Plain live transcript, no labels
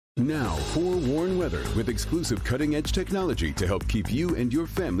Now, forewarned weather with exclusive cutting-edge technology to help keep you and your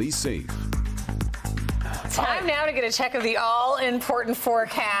family safe. Time now to get a check of the all-important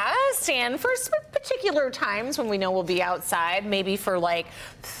forecast, and for particular times when we know we'll be outside, maybe for like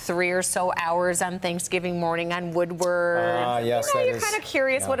 3 or so hours on Thanksgiving morning on Woodward. Yes, you're kind of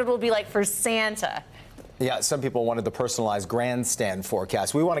curious what it will be like for Santa. Yeah, some people wanted the personalized grandstand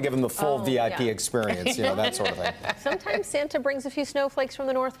forecast. We want to give them the full VIP experience, that sort of thing. Sometimes Santa brings a few snowflakes from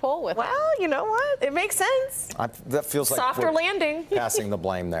the North Pole with him. Well, you know what? It makes sense. That feels like softer landing. Passing the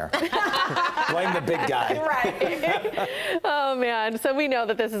blame there. Blame the big guy. Right. Oh, man. So we know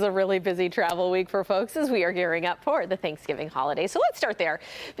that this is a really busy travel week for folks as we are gearing up for the Thanksgiving holiday. So let's start there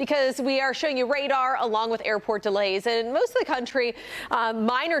because we are showing you radar along with airport delays. And in most of the country,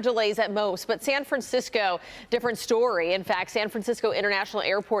 minor delays at most, but San Francisco, different story. In fact, San Francisco International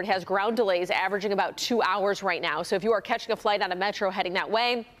Airport has ground delays averaging about 2 hours right now. So if you are catching a flight on a metro heading that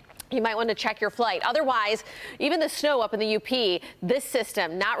way, you might want to check your flight. Otherwise, even the snow up in the UP, this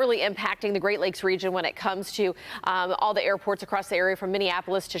system not really impacting the Great Lakes region when it comes to all the airports across the area from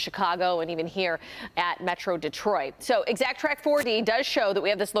Minneapolis to Chicago and even here at Metro Detroit. So ExactTrack 4D does show that we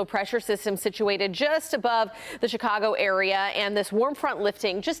have this low pressure system situated just above the Chicago area, and this warm front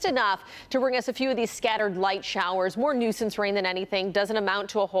lifting just enough to bring us a few of these scattered light showers, more nuisance rain than anything, doesn't amount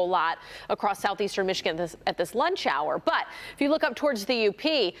to a whole lot across southeastern Michigan at this lunch hour. But if you look up towards the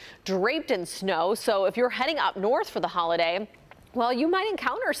UP, draped in snow. So if you're heading up north for the holiday, well, you might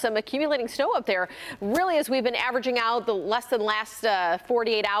encounter some accumulating snow up there. Really, as we've been averaging out the less than last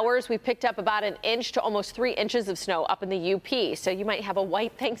 48 hours, we've picked up about 1 inch to almost 3 inches of snow up in the UP. So you might have a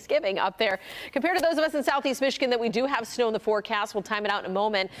white Thanksgiving up there. Compared to those of us in southeast Michigan that we do have snow in the forecast, we'll time it out in a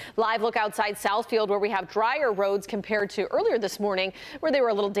moment. Live look outside Southfield where we have drier roads compared to earlier this morning where they were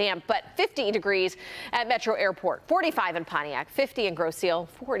a little damp, but 50 degrees at Metro Airport, 45 in Pontiac, 50 in Grosse Ile,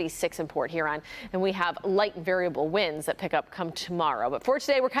 46 in Port Huron. And we have light and variable winds that pick up come tomorrow. But for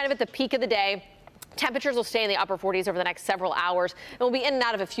today, we're kind of at the peak of the day. Temperatures will stay in the upper 40s over the next several hours, and we'll be in and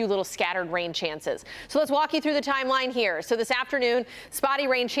out of a few little scattered rain chances. So let's walk you through the timeline here. So this afternoon, spotty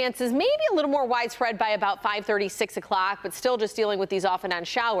rain chances, maybe a little more widespread by about 5:30, 6 o'clock, but still just dealing with these off and on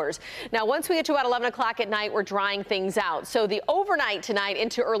showers. Now, once we get to about 11 o'clock at night, we're drying things out. So the overnight tonight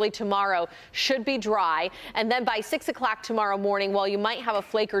into early tomorrow should be dry, and then by 6 o'clock tomorrow morning, well, you might have a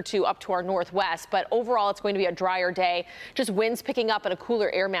flake or two up to our northwest, but overall, it's going to be a drier day, just winds picking up and a cooler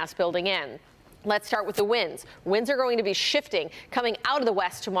air mass building in. Let's start with the winds. Winds are going to be shifting coming out of the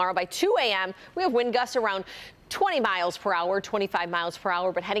west tomorrow. By 2 a.m., we have wind gusts around 20 miles per hour, 25 miles per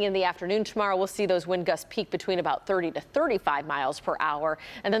hour, but heading into the afternoon tomorrow, we'll see those wind gusts peak between about 30 to 35 miles per hour,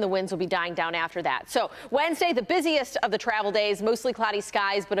 and then the winds will be dying down after that. So Wednesday, the busiest of the travel days, mostly cloudy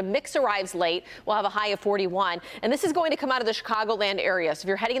skies, but a mix arrives late. We'll have a high of 41, and this is going to come out of the Chicagoland area. So if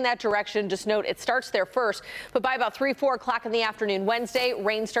you're heading in that direction, just note it starts there first, but by about 3, 4 o'clock in the afternoon Wednesday,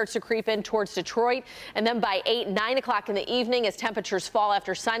 rain starts to creep in towards Detroit, and then by 8, 9 o'clock in the evening, as temperatures fall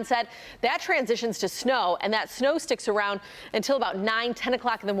after sunset, that transitions to snow, and that snow sticks around until about 9, 10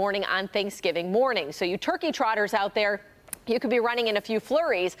 o'clock in the morning on Thanksgiving morning. So you turkey trotters out there, you could be running in a few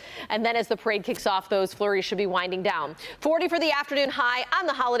flurries, and then as the parade kicks off, those flurries should be winding down. 40 for the afternoon high on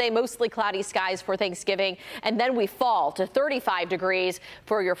the holiday, mostly cloudy skies for Thanksgiving, and then we fall to 35 degrees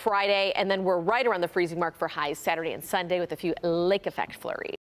for your Friday, and then we're right around the freezing mark for highs Saturday and Sunday with a few lake effect flurries.